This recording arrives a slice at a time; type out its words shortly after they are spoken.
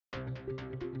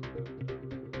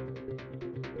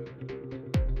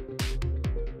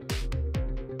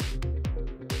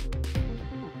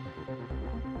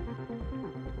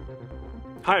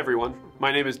Hi everyone,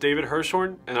 my name is David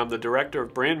Hirshhorn and I'm the Director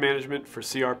of Brand Management for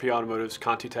CRP Automotive's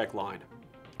ContiTech line.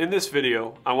 In this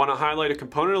video, I want to highlight a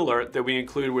component alert that we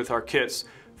include with our kits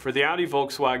for the Audi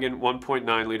Volkswagen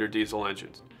 1.9 liter diesel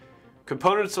engines.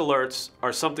 Components alerts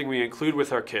are something we include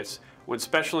with our kits when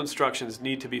special instructions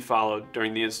need to be followed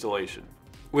during the installation.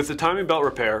 With the timing belt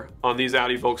repair on these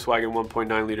Audi Volkswagen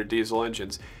 1.9 liter diesel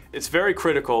engines, it's very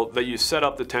critical that you set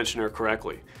up the tensioner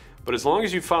correctly. But as long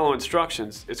as you follow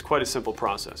instructions, it's quite a simple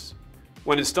process.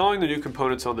 When installing the new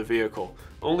components on the vehicle,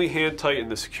 only hand tighten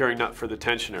the securing nut for the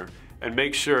tensioner and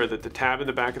make sure that the tab in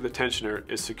the back of the tensioner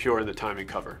is secure in the timing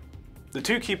cover. The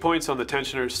two key points on the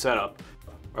tensioner's setup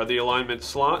are the alignment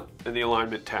slot and the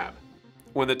alignment tab.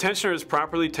 When the tensioner is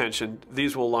properly tensioned,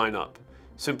 these will line up.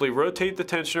 Simply rotate the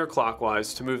tensioner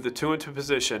clockwise to move the two into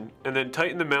position and then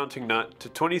tighten the mounting nut to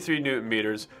 23 Newton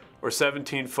meters or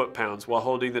 17 foot-pounds while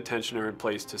holding the tensioner in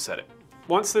place to set it.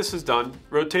 Once this is done,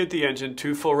 rotate the engine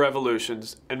 2 full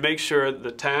revolutions and make sure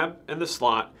the tab and the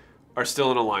slot are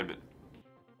still in alignment.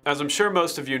 As I'm sure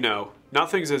most of you know,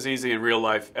 nothing's as easy in real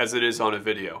life as it is on a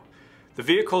video. The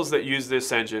vehicles that use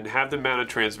this engine have them mounted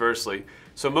transversely,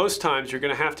 so most times you're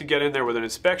going to have to get in there with an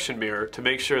inspection mirror to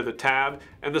make sure the tab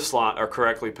and the slot are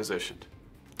correctly positioned.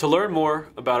 To learn more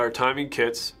about our timing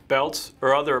kits, belts,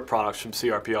 or other products from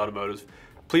CRP Automotive,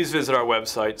 please visit our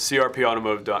website,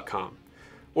 crpautomotive.com.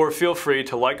 Or feel free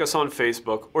to like us on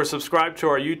Facebook or subscribe to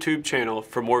our YouTube channel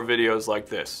for more videos like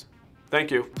this.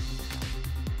 Thank you.